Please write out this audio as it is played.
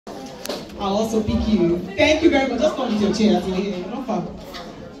I'll also pick you. Thank you very much. Just come with your chair. Not far.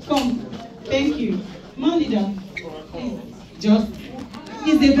 Come. Thank you. Man leader, please. Just.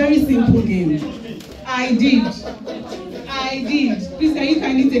 It's a very simple game. I did. Please, can you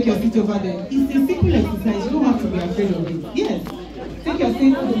kindly take your seat over there? It's a simple exercise. You don't have to be afraid of it. Yes. Take your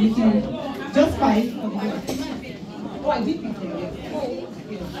seat with you. Just 5. Oh, I did pick you. Yes.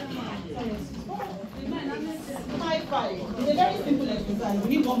 5. It's a very simple exercise. We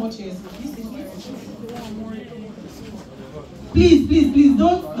need one more chair. Please,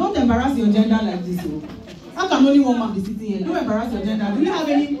 don't embarrass your gender like this. How can only one man be sitting here? Don't embarrass your gender. Do we have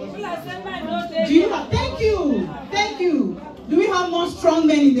any? Do you have? Thank you. Do we have more strong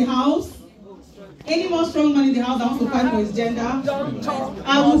men in the house? Any more strong man in the house that wants to fight for his gender?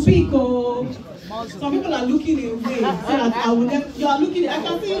 I will pick. Some people are looking away. So that I will never, you are looking. I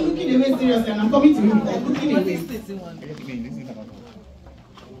can see you looking away seriously, and I'm coming to you. Like looking away.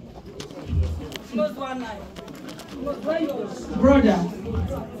 Brother,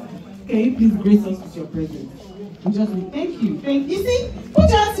 can you please grace us with your presence? Thank you. You see, put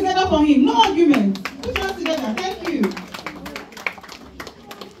your hands together for him. No argument. Put your hands together. Thank you.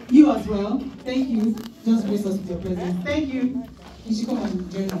 You as well. Thank you. Just grace us with your presence. Thank you. You should come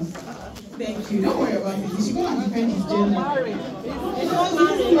and join us. Thank you. Don't worry about it. You should come and defend his gender. It doesn't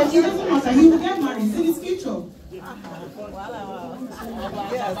matter. He will get married. It's in his future.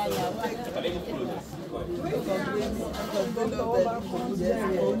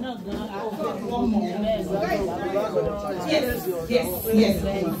 One more.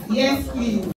 Yes, please.